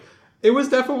Yeah. like, it was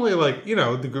definitely like,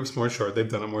 the group's more short. They've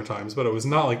done it more times, but it was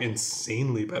not like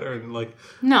insanely better. And like,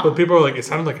 No. But people were like, it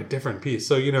sounded like a different piece.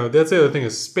 So, that's the other thing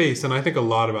is space. And I think a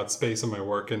lot about space in my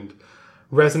work and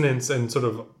resonance and sort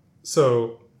of,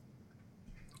 so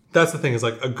that's the thing is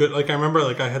like a good, like I remember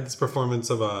like I had this performance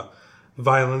of a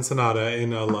violin sonata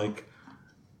in a like,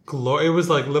 it was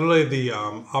like literally the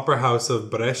opera house of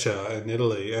Brescia in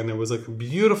Italy. And it was like a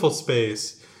beautiful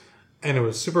space and it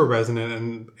was super resonant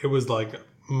and it was like,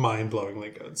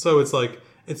 mind-blowingly good. So it's like,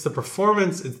 it's the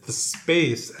performance, it's the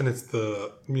space, and it's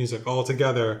the music all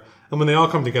together. And when they all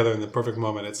come together in the perfect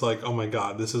moment, it's like, oh my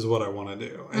God, this is what I want to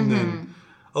do. And then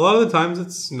a lot of the times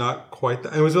it's not quite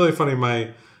that. It was really funny.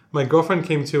 My girlfriend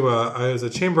came to it was a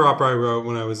chamber opera I wrote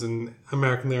when I was in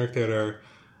American Lyric Theater,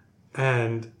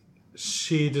 and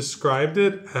she described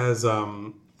it as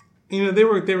they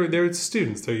were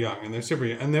students, they're young and they're super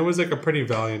young, and there was like a pretty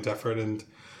valiant effort and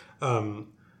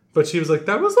but she was like,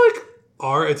 that was like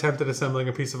our attempt at assembling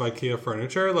a piece of Ikea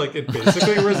furniture. Like, it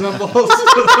basically resembles.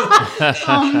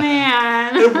 Oh,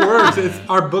 man. It works.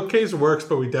 Our bookcase works,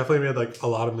 but we definitely made like a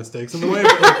lot of mistakes in the way.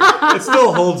 But like, it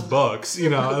still holds books,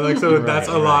 And like, so that's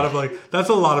a lot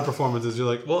of performances. You're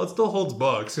like, well, it still holds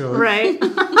books, Like, Right.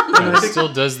 And it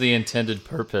still does the intended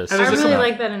purpose. And I as a really com-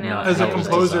 like that analogy. As a How it was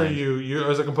composer,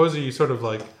 designed. you sort of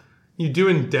like, you do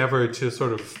endeavor to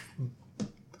sort of.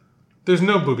 There's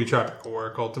no booby trapping a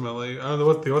work ultimately. I don't know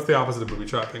what's the opposite of booby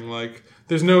trapping. Like,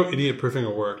 there's no idiot proofing a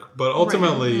work, but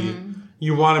ultimately,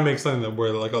 you want to make something that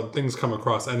where like things come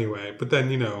across anyway. But then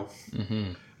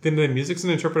the music's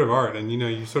an interpretive art, and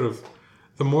you sort of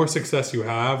the more success you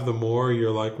have, the more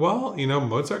you're like, well,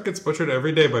 Mozart gets butchered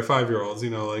every day by 5-year-olds.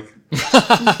 Like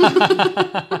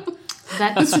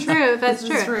That's true. That's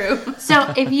true.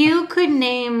 So if you could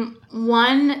name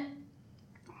one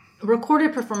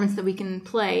recorded performance that we can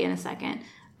play in a second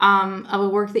of a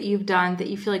work that you've done that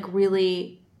you feel like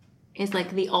really is like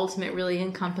the ultimate, really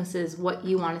encompasses what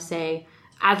you want to say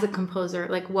as a composer,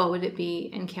 like what would it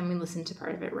be, and can we listen to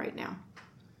part of it right now?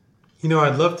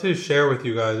 I'd love to share with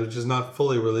you guys, which is not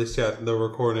fully released yet, the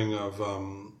recording of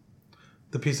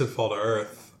the piece of Fall to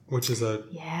Earth, which is a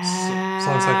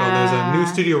song cycle. There's a new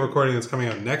studio recording that's coming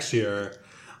out next year.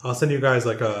 I'll send you guys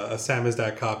like a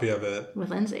samizdat copy of it.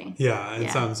 With Lindsay. Yeah, it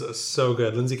sounds so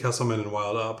good. Lindsay Kesselman and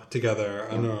Wild Up together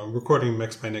on a recording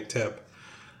mixed by Nick Tipp.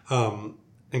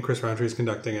 And Chris Roundtree is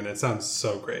conducting, and it sounds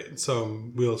so great. So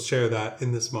we'll share that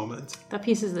in this moment. That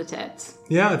piece is the tits.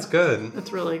 Yeah, it's good.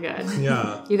 It's really good.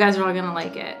 Yeah. You guys are all going to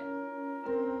like it.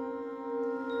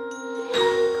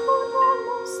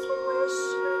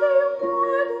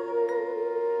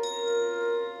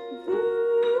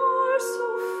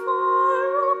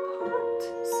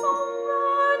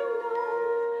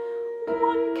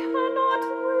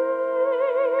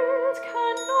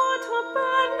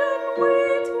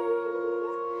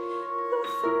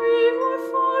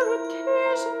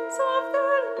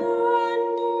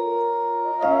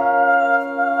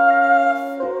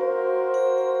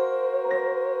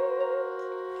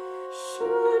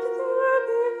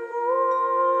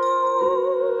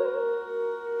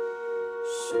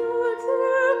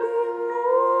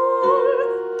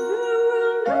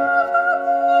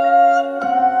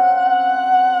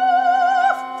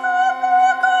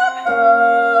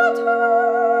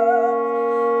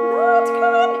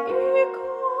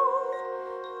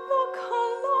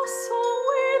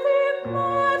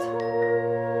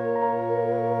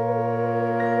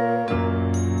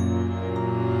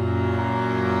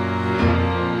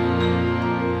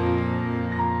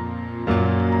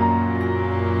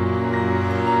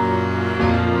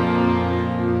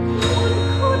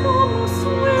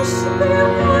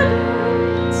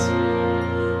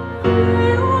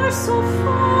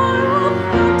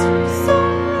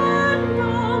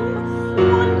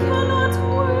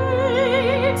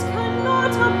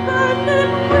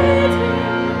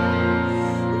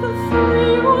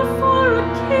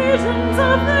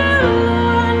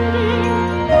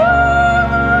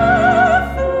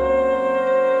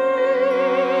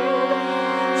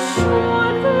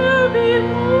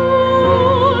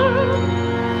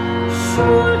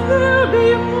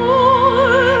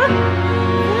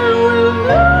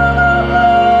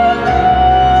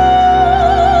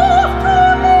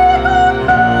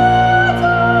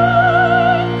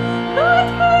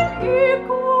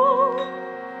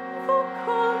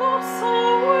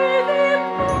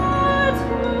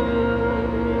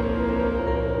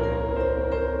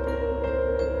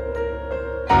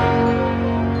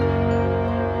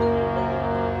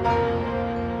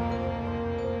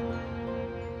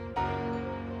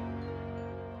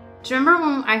 Do you remember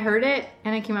when I heard it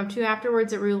and I came up to you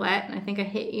afterwards at roulette and I think I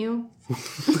hit you?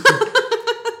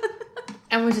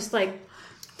 And was just like,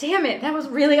 damn it, that was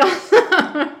really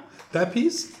awesome. That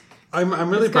piece? I'm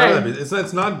really proud of that piece.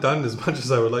 It's not done as much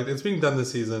as I would like. It's being done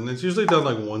this season. It's usually done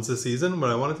like once a season, but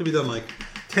I want it to be done like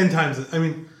 10 times. I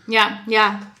mean...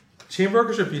 Yeah. Chamber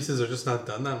orchestra pieces are just not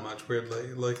done that much,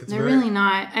 weirdly. Like They're really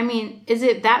not. I mean, is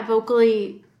it that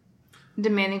vocally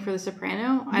demanding for the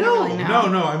soprano? I don't really know.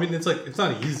 No. I mean, it's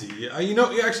not easy.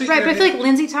 Actually... Right, but I feel like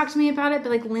Lindsay talked to me about it, but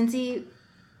like Lindsay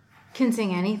can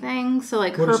sing anything, so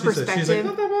like her perspective... She's like,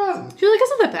 not that bad. She was like,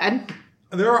 it's not that bad.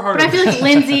 There are hard. But I feel like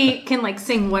Lindsay can like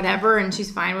sing whatever and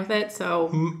she's fine with it, so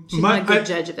she's not a good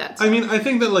judge of that stuff. I mean, I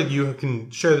think that like you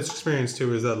can share this experience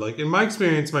too, is that like in my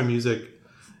experience, my music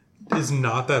is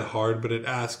not that hard, but it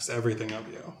asks everything of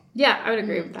you. Yeah, I would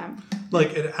agree with that.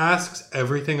 Like it asks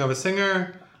everything of a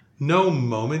singer. No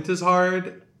moment is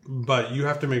hard, but you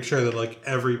have to make sure that like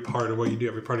every part of what you do,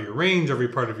 every part of your range, every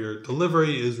part of your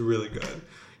delivery is really good.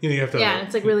 You have to. Yeah,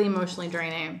 it's like really emotionally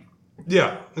draining.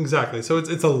 Yeah, exactly. So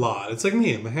it's a lot. It's like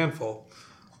me. I'm a handful.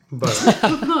 But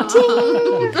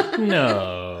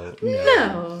No.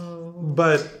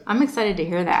 But I'm excited to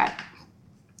hear that.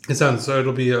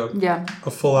 It'll be a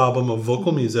full album of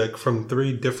vocal music from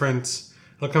 3 different.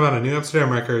 It'll come out on New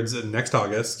Amsterdam Records next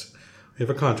August. We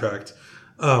have a contract.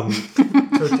 So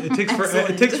it takes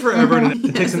forever, and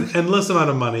it takes an endless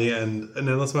amount of money and an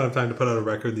endless amount of time to put out a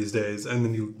record these days, and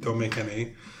then you don't make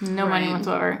any. No money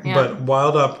whatsoever. Yeah. But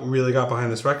Wild Up really got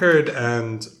behind this record,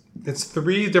 and it's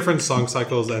 3 different song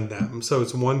cycles and them. So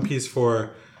it's one piece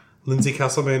for Lindsay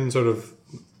Kesselman, sort of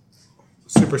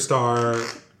superstar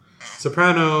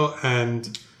soprano,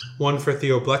 and one for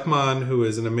Theo Bleckmann, who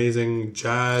is an amazing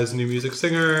jazz new music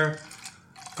singer.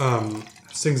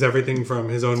 Sings everything from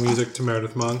his own music to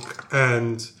Meredith Monk.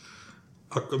 And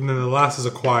then the last is a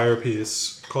choir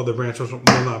piece called The Branch Will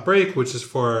Not Break, which is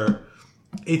for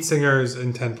 8 singers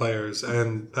and 10 players.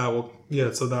 And that will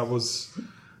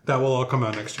all come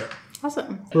out next year.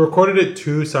 Awesome. We recorded it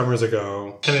 2 summers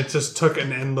ago, and it just took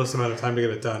an endless amount of time to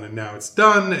get it done. And now it's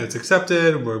done, it's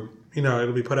accepted, it'll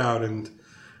be put out, and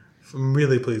I'm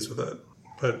really pleased with it.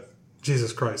 But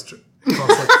Jesus Christ, it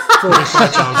costs like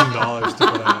 $45,000 to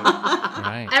put out.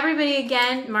 Right. Everybody,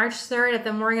 again, March 3rd at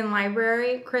the Morgan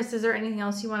Library. Chris, is there anything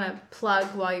else you want to plug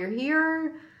while you're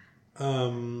here?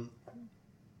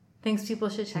 Things people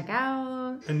should check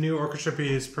out. A new orchestra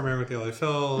piece premiering with the LA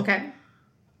Phil. Okay.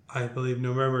 I believe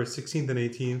November 16th and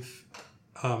 18th.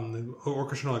 The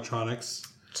Orchestra and Electronics.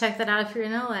 Check that out if you're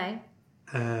in LA.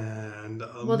 And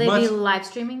will they be live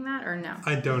streaming that or no?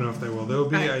 I don't know if they will. There will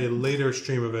be a later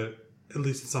stream of it, at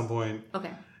least at some point.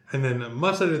 Okay. And then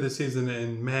much later this season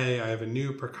in May, I have a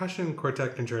new percussion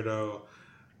quartet concerto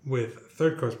with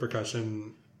third course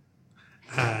percussion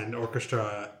and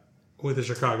orchestra with the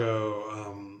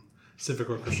Chicago Civic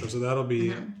Orchestra. So that'll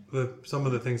be some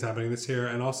of the things happening this year.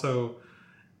 And also,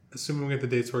 assuming we get the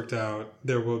dates worked out,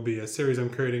 there will be a series I'm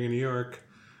creating in New York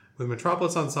with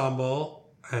Metropolis Ensemble,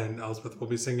 and Elspeth will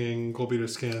be singing Gold Beater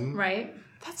Skin. Right.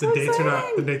 That's the so dates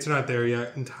exciting. the dates are not there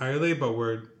yet entirely, but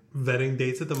we're vetting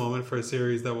dates at the moment for a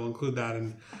series that will include that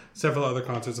and several other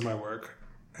concerts of my work.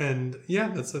 And yeah,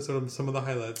 that's sort of some of the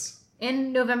highlights.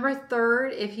 In November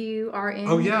 3rd, if you are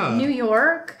in yeah. New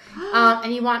York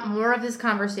and you want more of this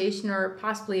conversation or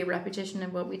possibly a repetition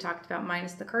of what we talked about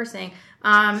minus the cursing,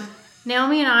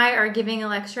 Naomi and I are giving a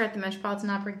lecture at the Metropolitan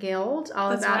Opera Guild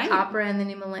all about opera in the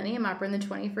new millennium, opera in the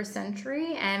 21st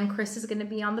century. And Chris is going to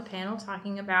be on the panel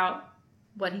talking about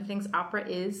what he thinks opera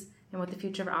is and what the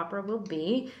future of opera will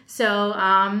be. So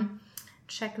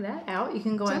check that out. You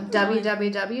can go on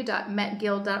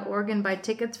www.metguild.org and buy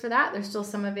tickets for that. There's still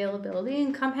some availability,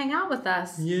 and come hang out with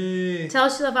us. Yay. Tell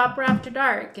us you love opera after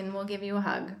dark and we'll give you a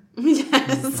hug.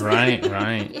 Yes. Right.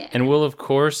 Yeah. And we'll, of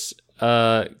course,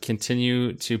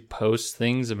 continue to post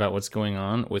things about what's going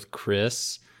on with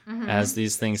Chris as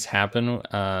these things happen.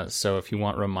 So if you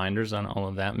want reminders on all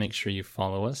of that, make sure you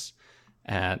follow us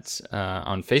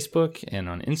on Facebook and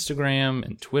on Instagram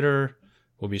and Twitter.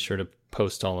 We'll be sure to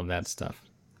post all of that stuff.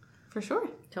 For sure.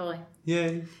 Totally.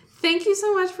 Yay. Thank you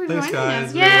so much for joining guys.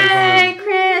 us. Yay,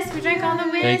 Chris! We drank all the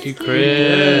whiskey. Thank you,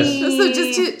 Chris. So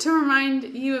just to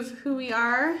remind you of who we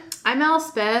are. I'm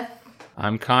Elspeth.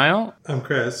 I'm Kyle. I'm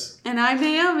Chris. And I'm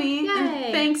Naomi. Yay.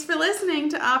 And thanks for listening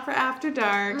to Opera After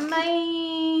Dark.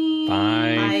 Bye.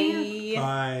 Bye.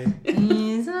 Bye.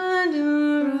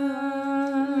 Isadora.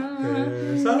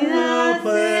 There's a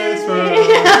place for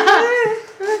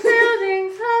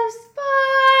Buildings have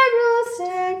spiral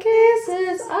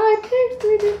staircases. I picked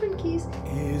 3 different keys.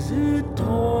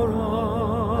 Isadora,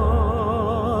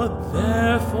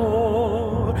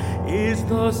 therefore, is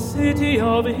the city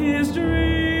of his dreams.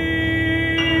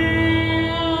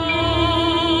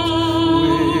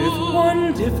 With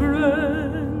one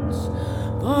difference,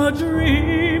 the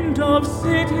dreamed of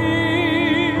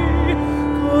city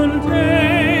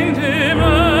contained him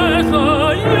as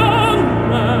a young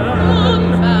man.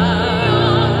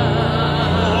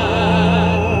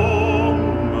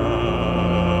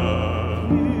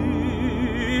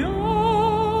 He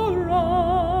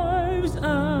arrives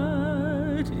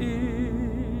at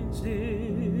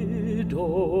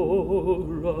Isidora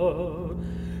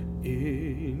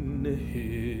in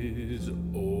his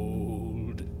own